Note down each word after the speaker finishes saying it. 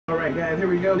Alright guys, here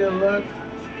we go. Good luck.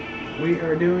 We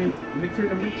are doing mixer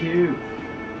number 2.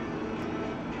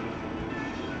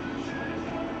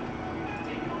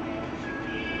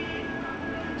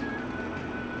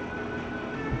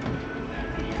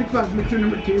 $6 mixer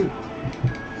number 2.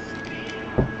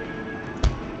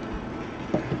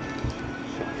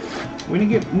 We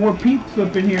need to get more peeps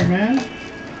up in here, man.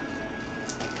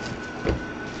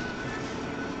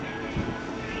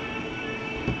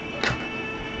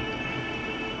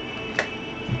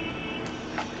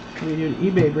 We do an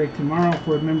eBay break tomorrow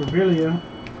for memorabilia.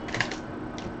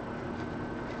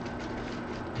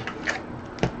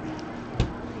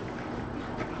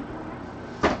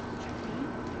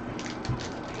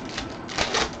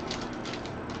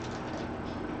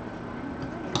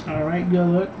 Alright, good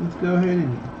luck. Let's go ahead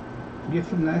and get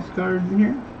some nice cards in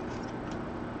here.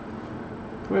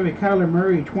 We have a Kyler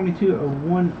Murray 22 of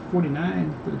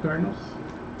 149 for the Cardinals.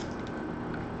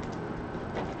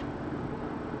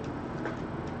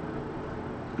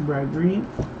 Brad Green.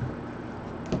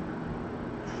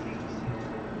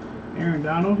 Aaron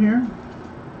Donald here.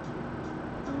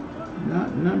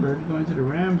 Not numbered. Going to the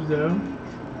Rams though.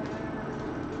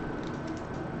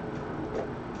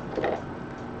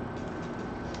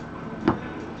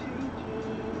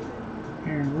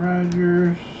 Aaron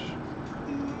Rodgers.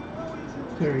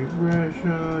 Terry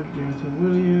Bradshaw. Jameson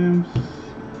Williams.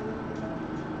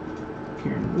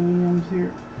 Karen Williams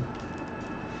here.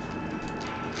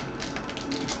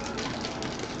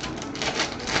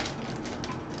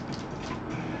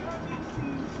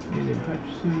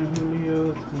 Hutchinson,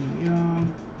 Julio,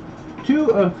 Young.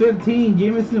 2 of 15,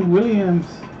 Jameson Williams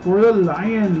for the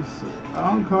Lions.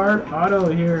 On card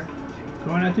auto here.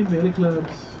 Going out to Billy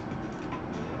Clubs.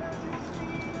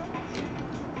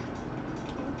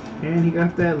 And he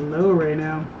got that low right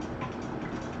now.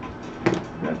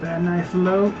 Got that nice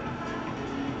low.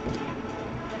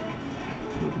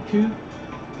 2.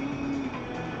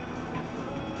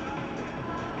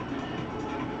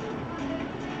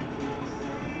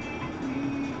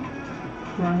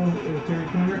 Terry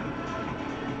Corner.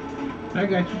 I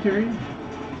got you, Terry.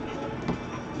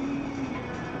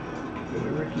 Got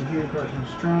a rookie here, Carson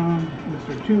Strong,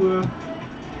 Mr. Tua.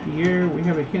 Here we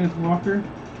have a Kenneth Walker,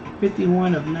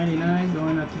 51 of 99,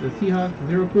 going out to the Seahawks.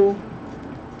 Zero cool.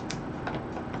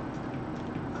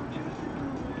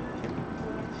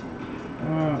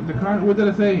 The card. What did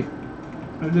I say?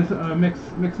 Just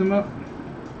mix them up.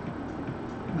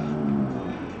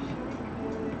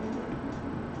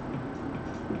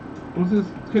 Was this?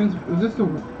 Was this the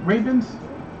Ravens?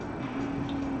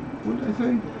 What did I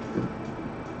say?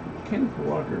 Kenneth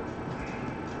Walker.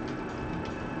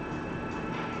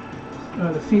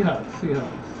 The Seahawks.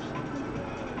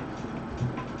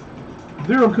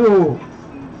 Zero cool.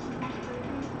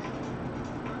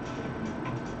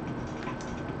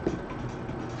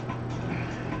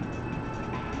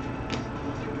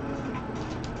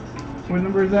 What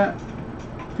number is that?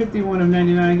 51 of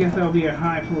 99. I guess that'll be a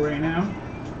high for right now.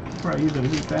 Probably usually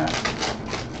beat that.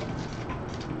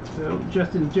 So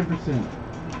Justin Jefferson,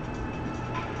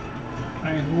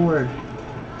 Ryan Ward,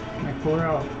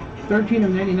 McCorrell, 13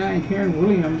 of 99. Karen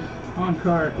Williams on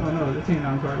card. Oh no, this ain't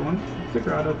on card one.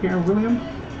 Sticker auto. Karen Williams.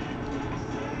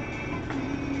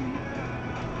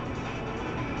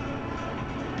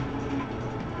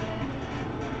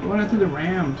 Going into the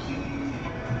Rams.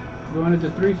 Going into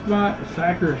the 3 spot.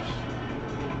 Sackers.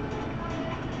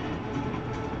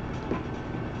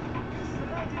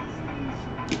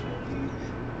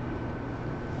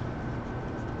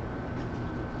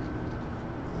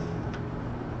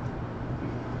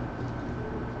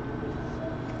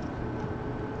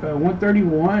 Uh,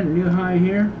 131, new high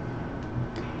here.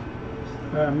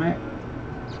 Matt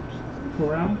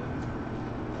Corral.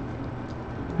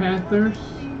 Panthers.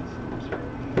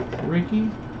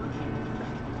 Ricky.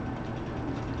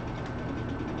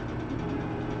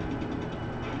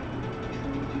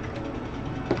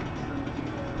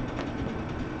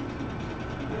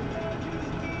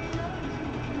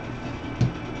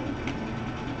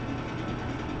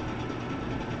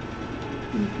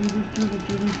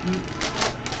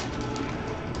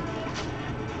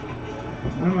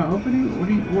 What am I opening?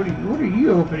 What are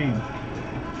you opening?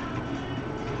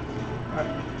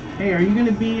 Hey, are you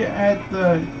gonna be at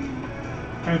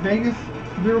Vegas?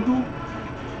 Zero cool?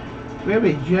 We have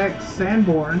a Jack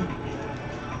Sanborn.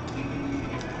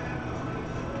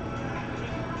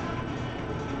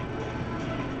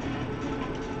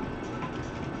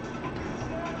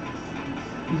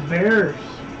 Bears.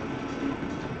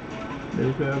 There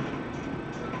we go.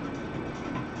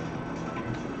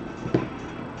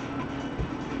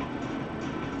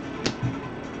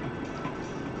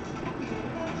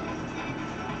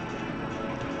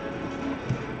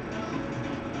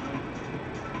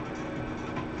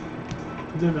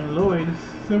 Devin Lloyd,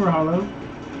 Silver Hollow.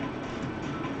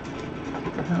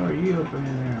 What the hell are you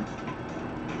opening there?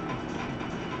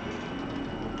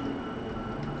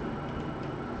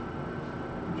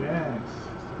 Jags.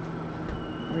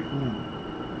 Rickman.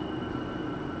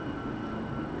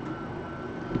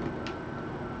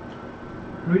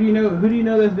 Who do you know? Who do you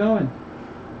know that's going?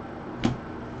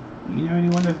 You know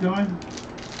anyone that's going?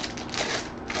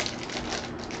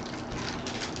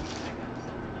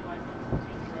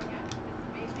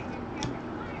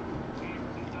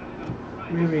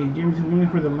 We have a Jameson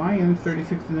Williams for the Lions,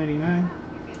 36/99.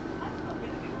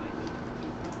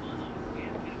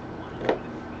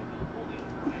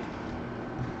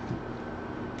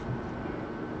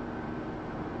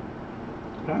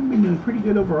 I've been doing pretty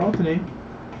good overall today.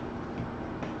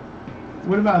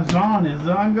 What about Zahn? Is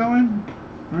Zahn going?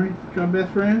 Aren't y'all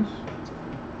best friends?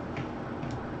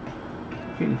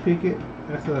 Kenny Pickett.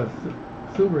 That's a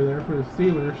silver there for the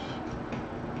Steelers.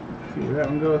 Let's see where that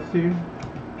one goes to.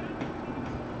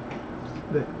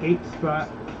 The 8th spot.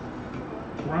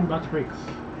 Ron Box breaks.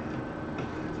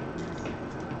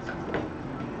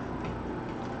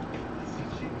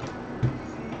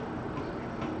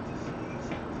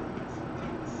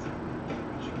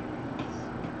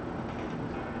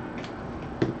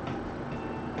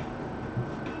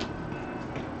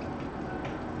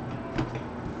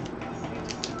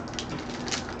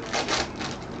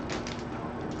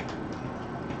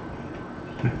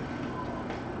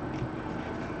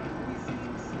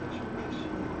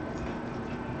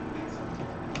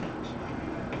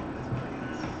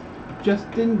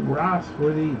 Justin Ross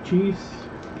for the Chiefs.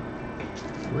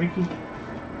 Ricky.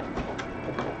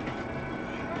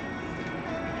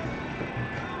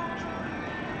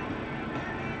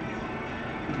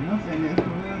 Nothing is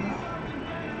going on.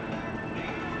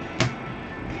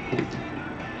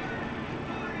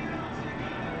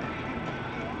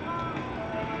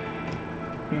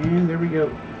 And there we go.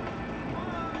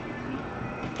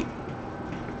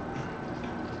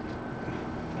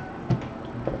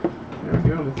 There we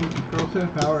go. Let's see control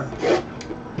set power.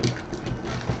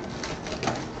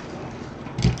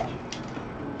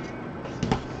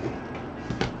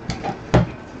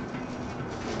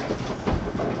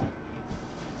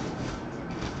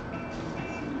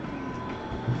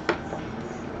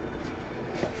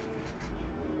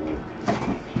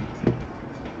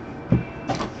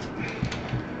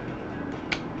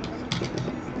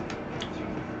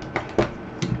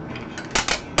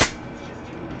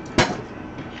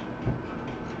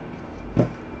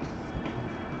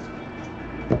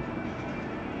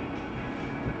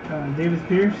 Davis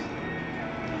Pierce,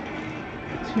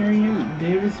 Tyrion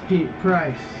Davis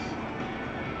Price.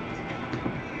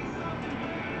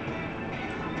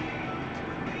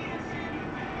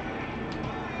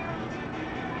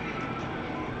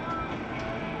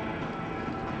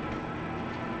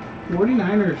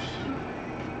 '49ers.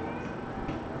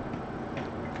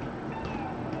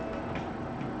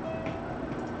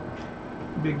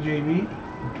 Big JB.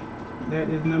 That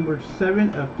is number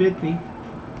 7/50.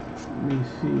 Let me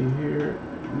see here.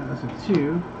 No, that's a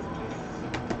 2.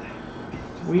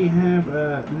 We have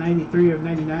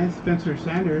 93/99, Spencer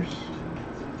Sanders.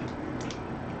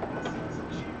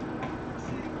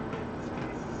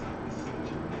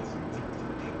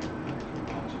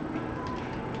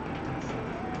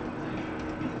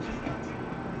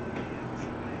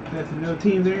 That's a no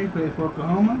team there. He plays for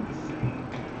Oklahoma.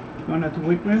 Going out to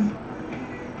Wickman.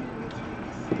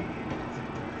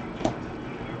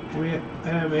 We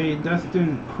have a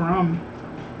Dustin Crum,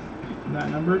 not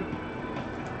numbered.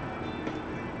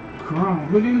 Crum.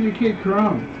 Who named your kid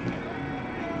Crum?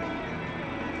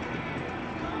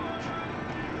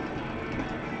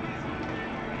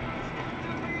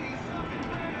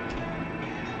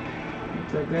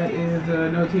 Looks like that is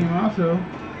no team also.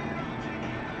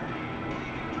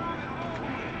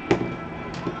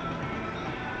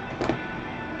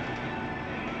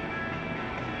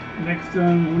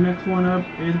 Next one up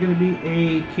is going to be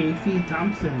a Casey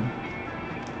Thompson.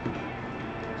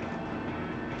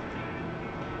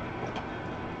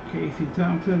 Casey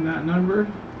Thompson, not numbered.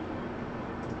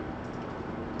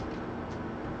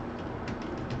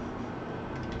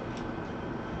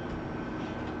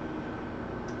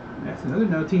 That's another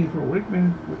no team for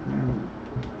Wickman.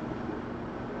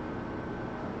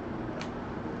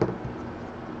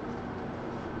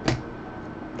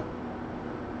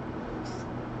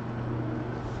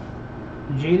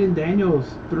 Jaden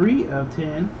Daniels,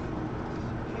 3/10.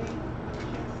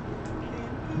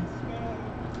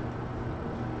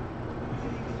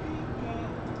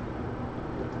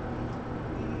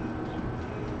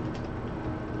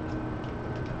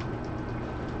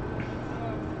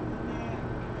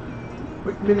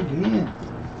 Quick bit again.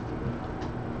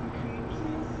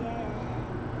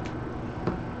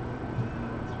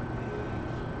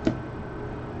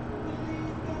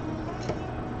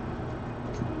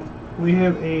 We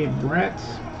have a Brett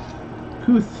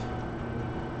Kuth,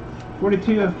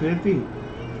 42 of 50.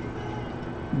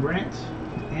 Brent,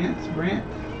 Ants, Brent.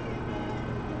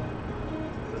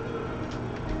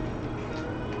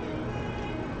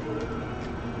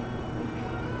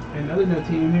 Another no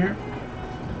team here.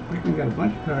 I think we got a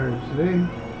bunch of cards today.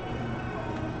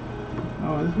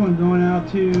 Oh, this one going out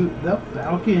to the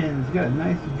Falcons. Got a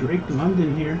nice Drake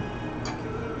London here.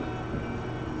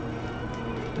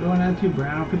 Going out to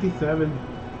Brown, 57.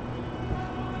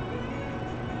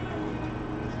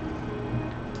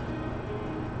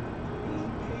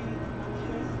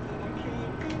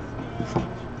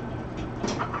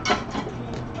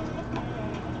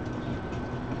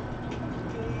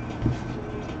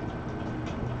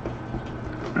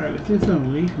 Alright, let's do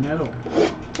some leaf metal.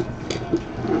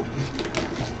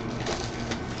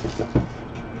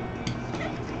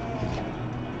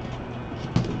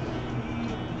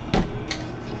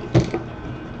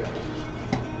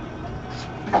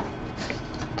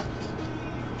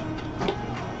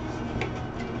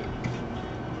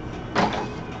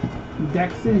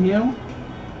 Dexton Hill,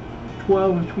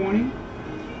 12 of 20.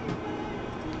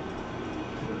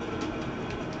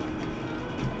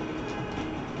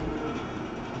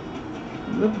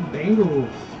 The Bengals,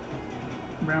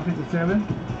 Brown, 57.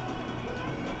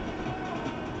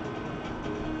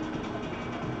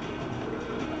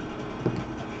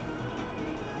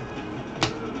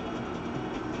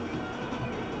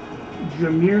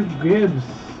 Jahmyr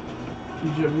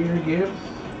Gibbs,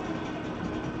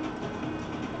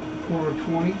 4 of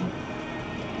 20.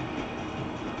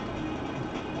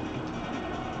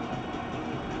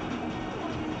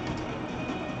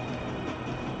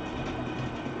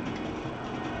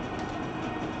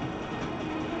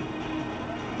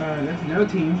 That's no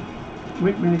team.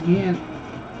 Whitman again.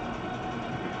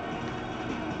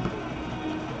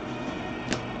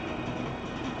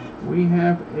 We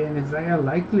have an Isaiah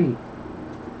Likely,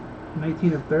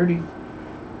 19 of 30.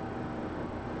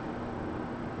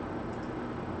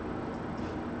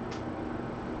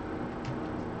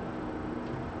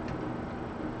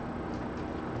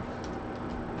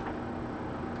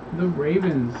 The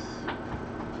Ravens.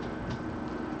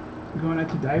 Going out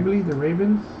to Dively, the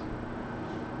Ravens.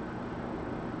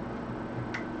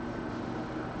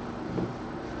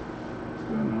 What's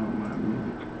going on with my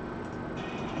music?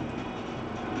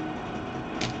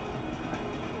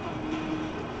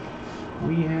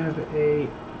 We have a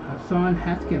Hassan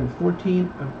Haskins,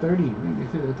 14 of 30. We're going to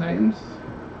get to the Titans.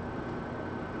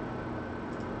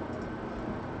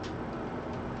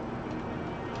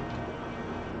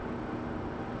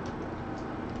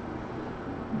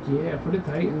 Yeah, for the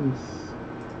Titans.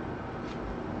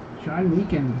 Sean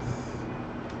Meekins.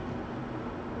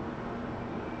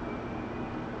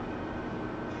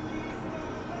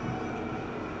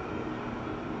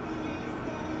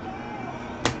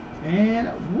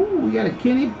 And woo, we got a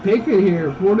Kenny Pickett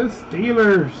here for the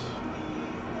Steelers.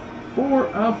 4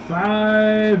 of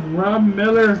 5. Rob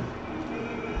Miller.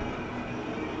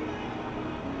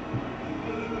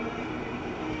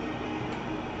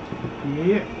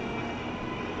 Yeah.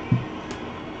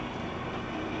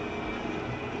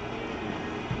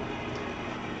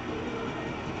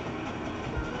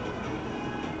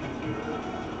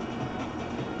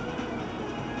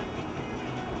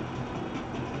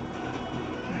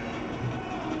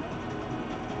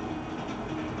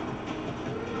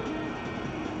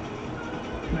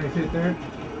 Nice hit there.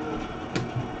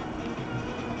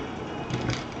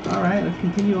 Alright, let's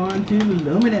continue on to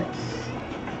Luminance.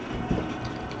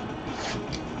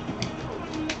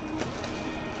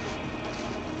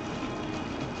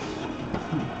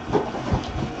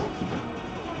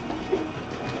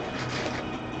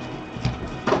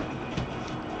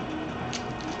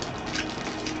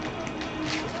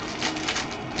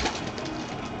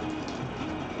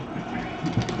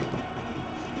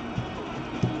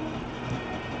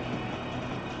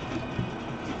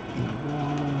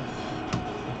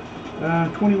 Uh,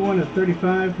 21 of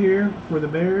 35 here for the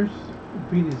Bears.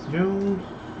 Venus Jones.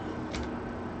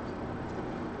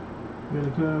 Billy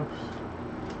Clubs.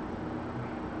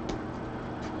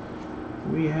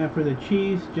 We have for the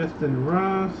Chiefs Justin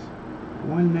Ross,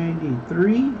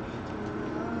 193.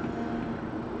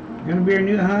 Gonna be our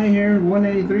new high here,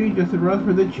 183. Justin Ross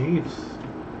for the Chiefs.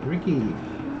 Ricky.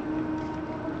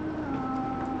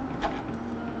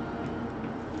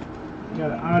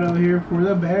 Got an auto here for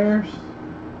the Bears.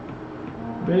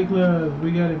 Betty Clubs,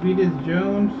 we got a Venus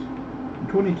Jones,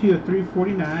 22 of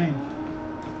 349.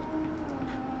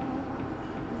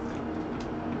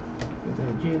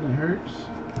 Jalen Hurts.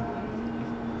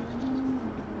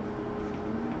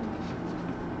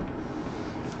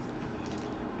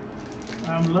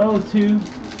 I'm low too.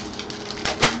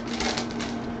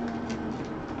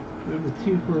 We have a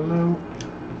 2 for a low.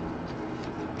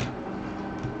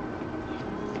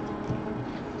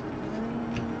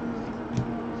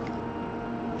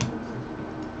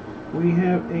 We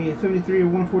have a 73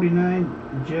 of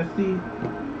 149 Jesse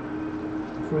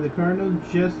for the Cardinals.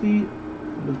 Jesse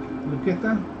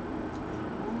Luqueta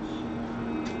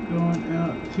going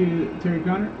out to Terry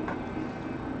Connor.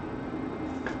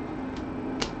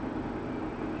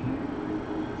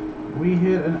 We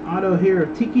hit an auto here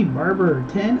of Tiki Barber,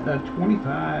 10 of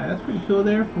 25. That's pretty cool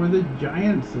there for the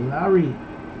Giants. Lowry.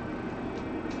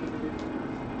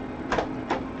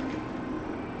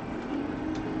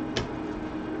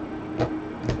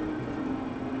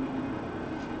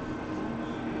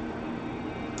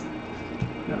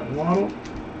 Got a Waddle.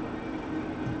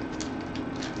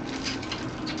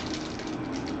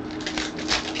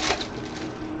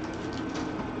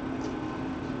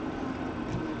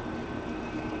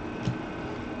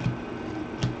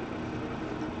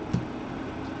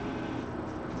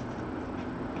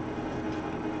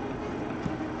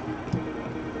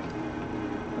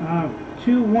 Uh,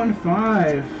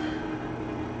 215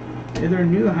 is our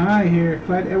new high here.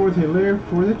 Clyde Edwards-Helaire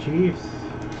for the Chiefs.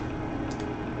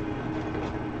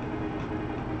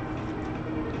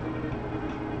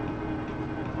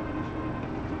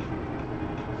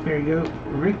 There you go,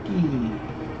 Ricky.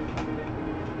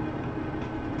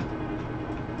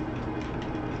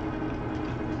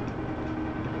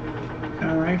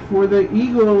 All right, for the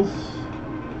Eagles,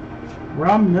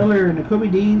 Rob Miller,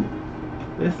 Nakobe Dean.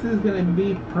 This is going to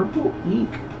be purple ink.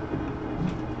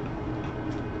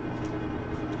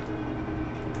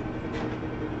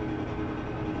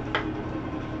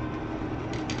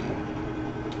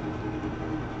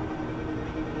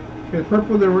 Okay,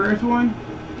 purple the rarest one.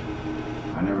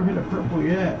 I never hit a purple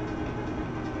yet.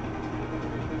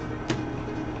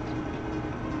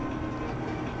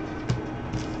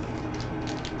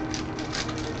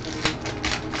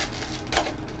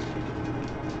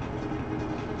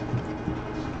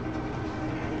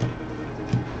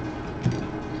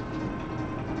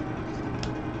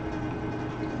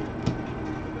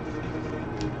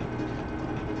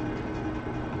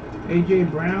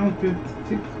 AJ Brown,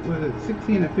 56, was it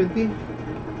 16 of 50?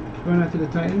 Going out to the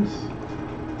Titans.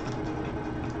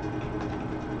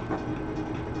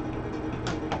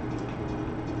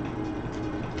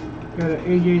 Got an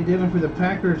AJ Dillon for the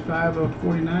Packers, 5 of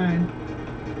 49.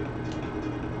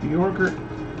 Yorker.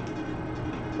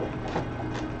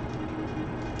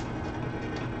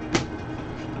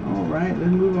 Alright,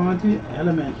 let's move on to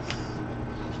Elements.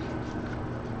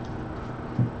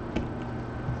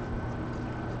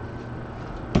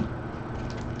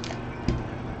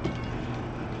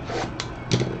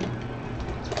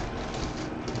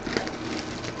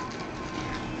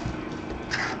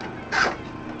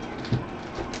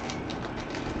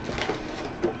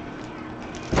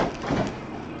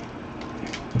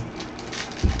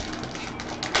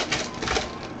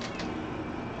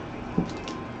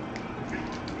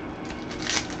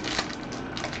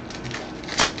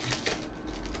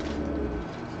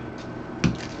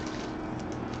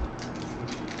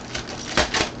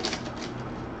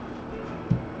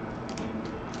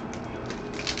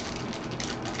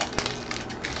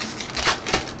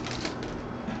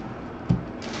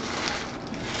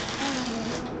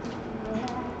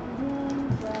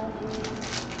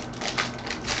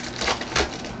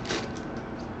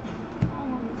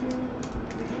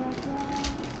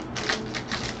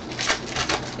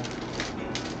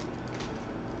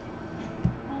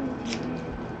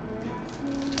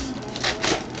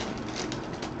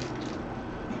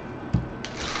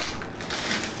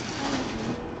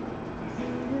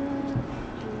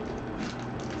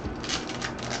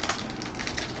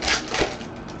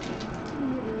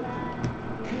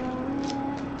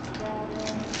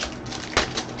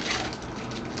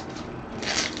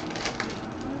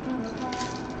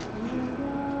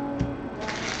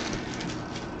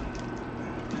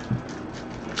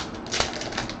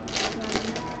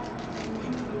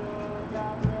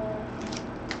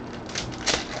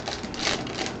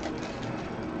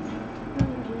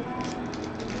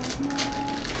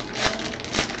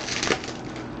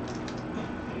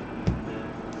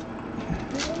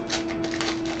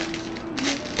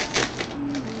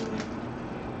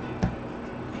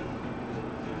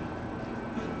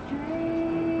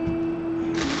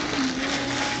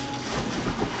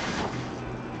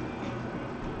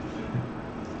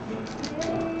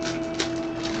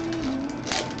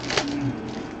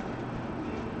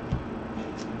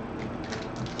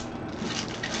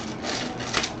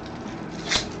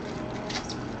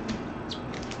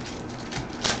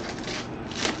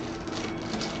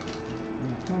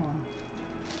 Come on.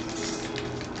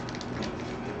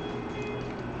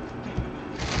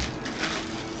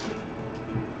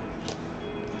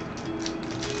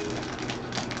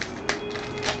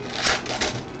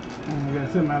 I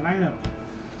gotta set my lineup.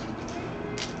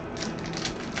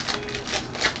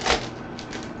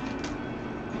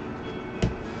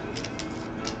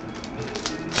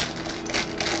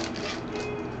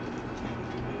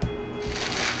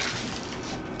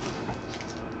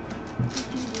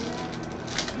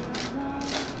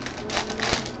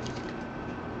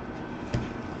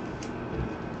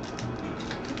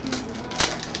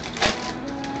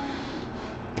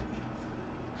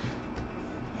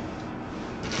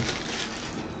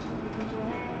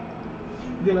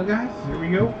 Good luck, guys. Here we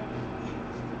go.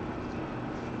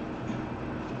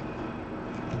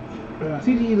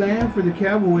 CD Lamb for the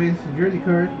Cowboys. Jersey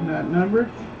card, not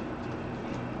numbered.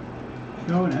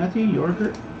 Going out to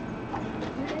Yorker.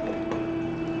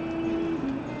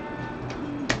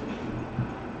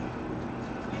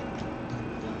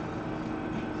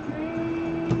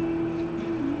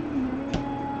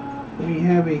 We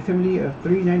have a 70 of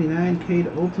 $3.99 Cade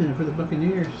Olton for the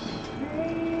Buccaneers.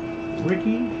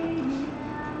 Ricky.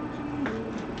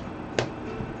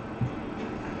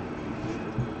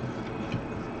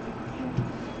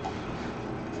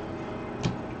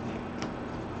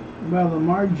 Well,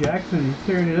 Lamar Jackson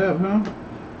tearing it up, huh?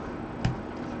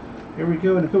 Here we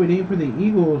go. And a Kobe Dean for the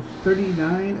Eagles.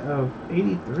 39 of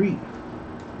 83.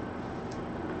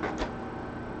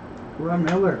 Rob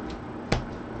Miller.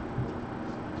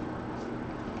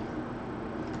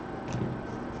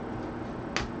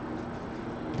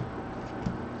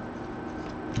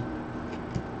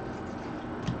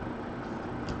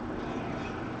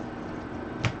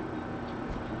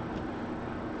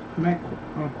 Matt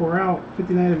Corral,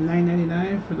 59 of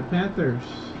 999 for the Panthers.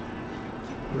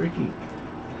 Ricky.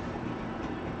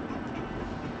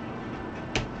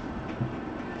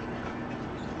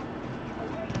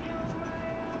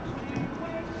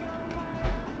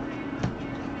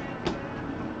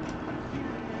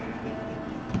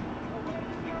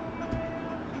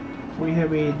 We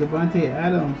have a Devontae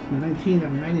Adams, 19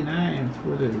 of 99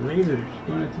 for the Raiders.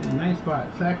 Going into the 9th spot,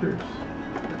 Sackers.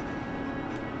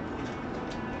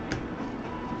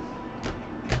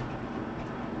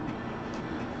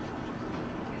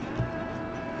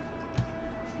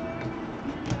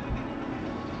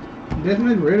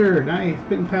 Desmond Ritter, nice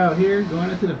pin pal here,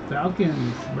 going into the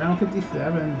Falcons. Brown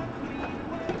 57.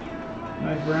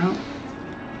 Nice Brown.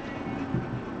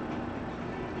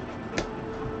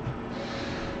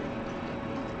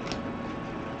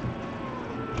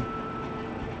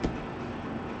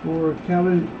 For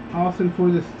Calvin Austin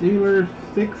for the Steelers,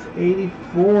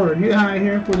 684. Hit high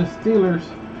here for the Steelers.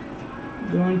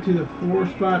 Going to the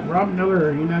 4th spot, Rob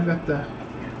Miller. You know,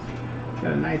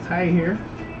 got a nice high here.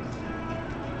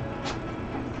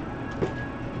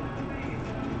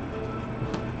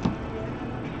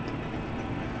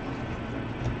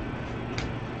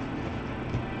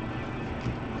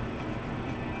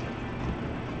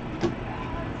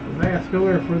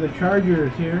 Spiller for the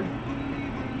Chargers here.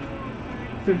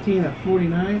 15 of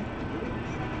 49.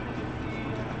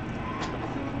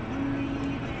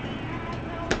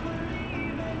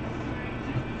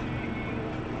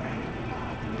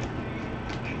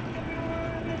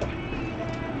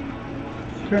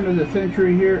 Turn of the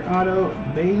century here, auto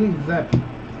Bailey Zapp.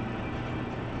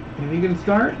 And he can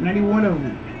start 91 of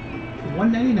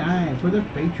 199 for the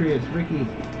Patriots. Ricky.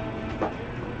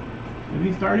 Is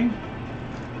he starting?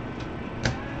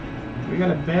 We got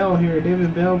a Bell here,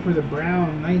 David Bell for the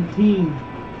Browns, 19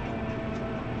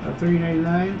 of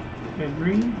 399 at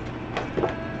green.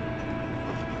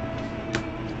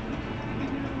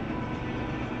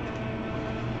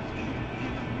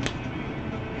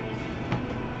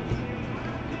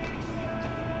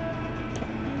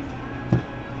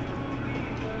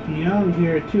 Young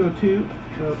here, 202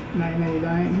 of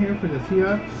 999 here for the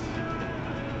Seahawks.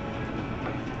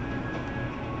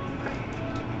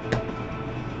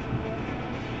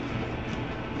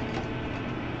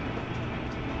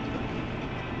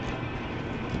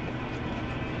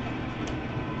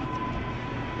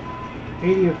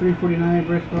 $80 of 349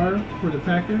 Brett Favre for the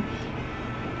Packers.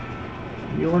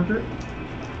 Yorker.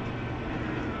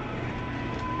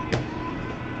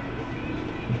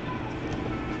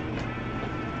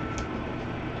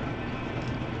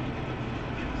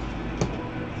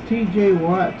 TJ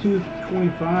Watt,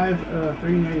 225 of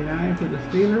 399 for the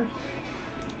Steelers.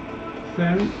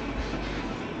 Sammy.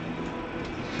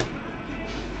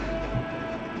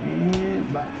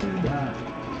 And boxing done.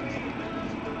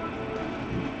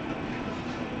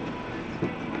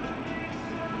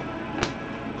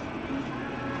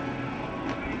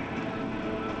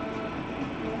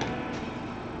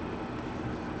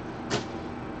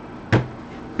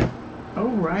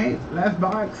 right, last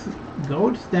box,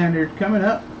 gold standard coming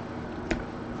up.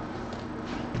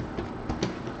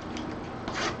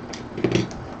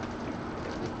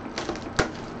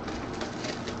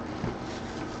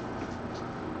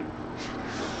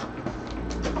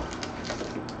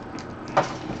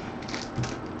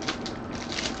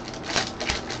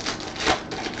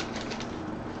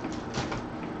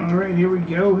 Alright, here we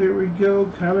go,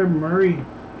 Kyler Murray,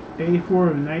 84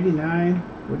 of 99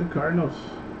 with the Cardinals.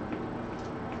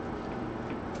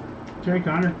 Terry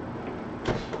Connor.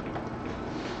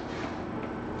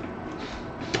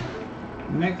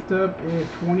 Next up is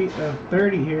 20 of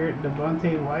 30 here,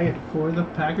 Devontae Wyatt for the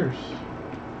Packers.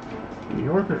 New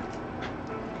Yorker.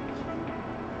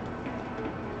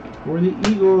 For the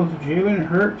Eagles, Jalen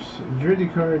Hurts, jersey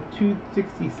card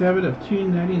 267 of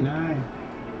 299.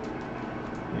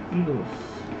 The Eagles.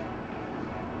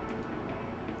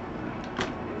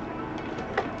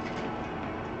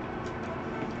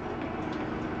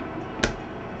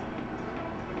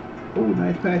 Oh,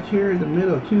 nice patch here in the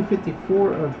middle,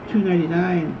 254 of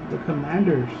 299. The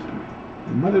Commanders.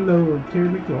 Motherload, Terry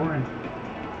McLaurin.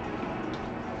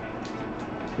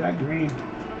 Scott Green.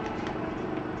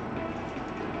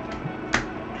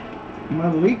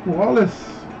 Malik Wallace.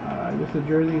 Just a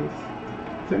jersey,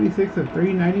 76 of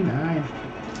 399.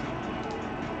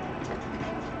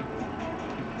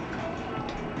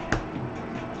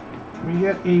 We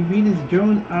got a Venus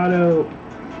Jones auto,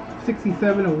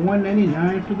 67 of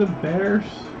 199 for the Bears.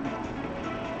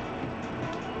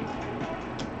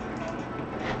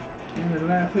 And the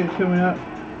last hit coming up,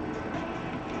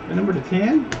 the number to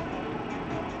 10.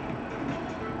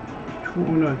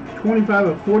 25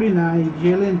 of 49,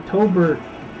 Jalen Tolbert.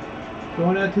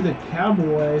 Going out to the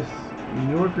Cowboys,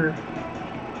 New Yorker.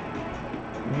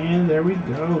 And there we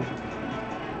go.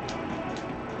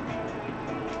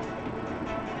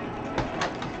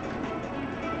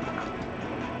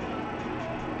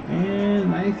 And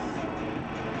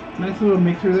nice little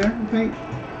mixer there, I think.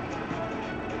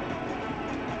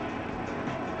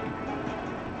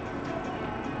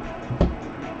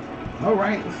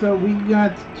 Alright, so we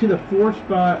got to the 4th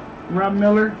spot, Rob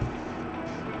Miller,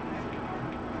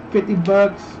 50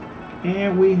 bucks.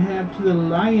 And we have to the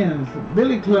Lions,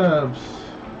 Billy Clubs,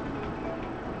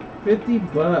 50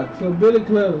 bucks. So Billy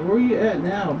Clubs, where are you at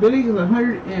now? Billy is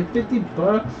 150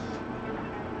 bucks.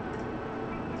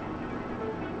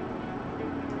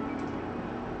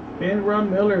 And Rob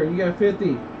Miller, you got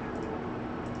 50.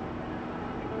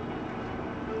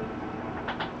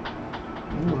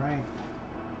 Alright.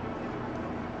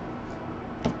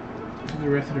 The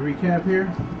rest of the recap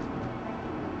here.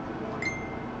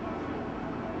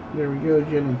 There we go,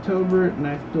 Jalen Tolbert,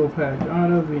 nice dual patch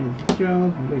auto, Venus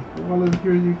Jones, Blake Wallace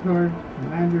jersey card,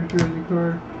 Commanders jersey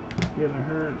card, Jalen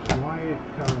Hurts, Wyatt,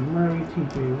 Kyler Murray,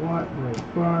 TJ Watt, Brett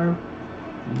Favre,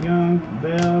 Young,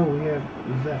 Bell, we have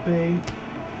Zappe,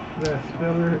 Wes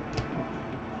Speller,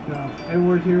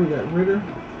 Edwards here, we got Ritter,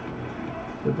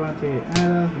 Devontae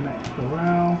Adams, Matt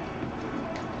Corral.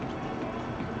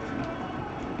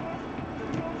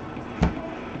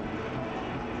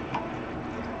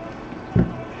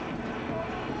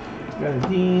 Got a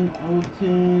Dean,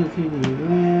 Olsen, CD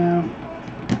Lamb,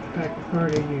 Packer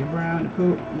card, AJ Brown,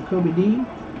 Kobe Dean.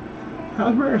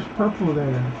 How's purple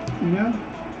there? You know?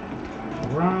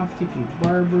 Ross, Tiki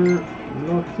Barber,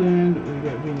 Wilson, we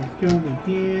got Venus Jones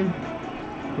again.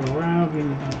 Corral,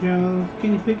 Venus Jones.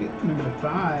 Kenny Pickett, number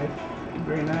 5.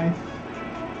 Very nice.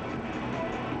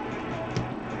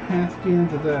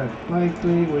 Haskins,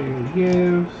 Likely, William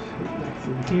Gibbs,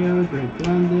 Lexington Hill, Drake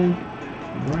London,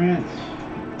 Brent,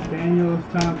 Daniels,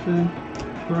 Thompson,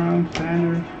 Crum,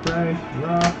 Sanders, Price,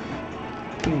 Ross,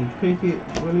 Kenny Pickett,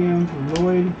 Williams,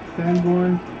 Lloyd,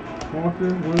 Sanborn,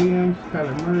 Walker, Williams,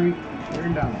 Kyler Murray,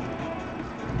 Aaron Donald.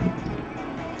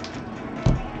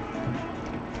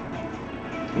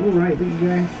 Alright, thank you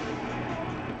guys.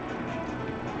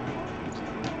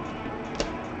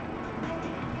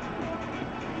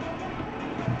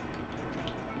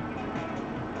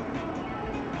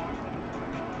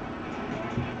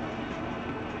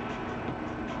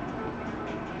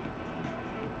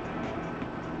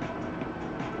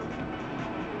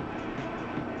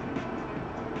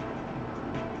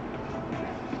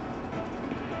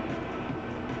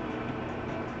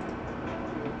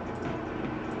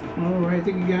 Alright,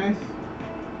 thank you guys.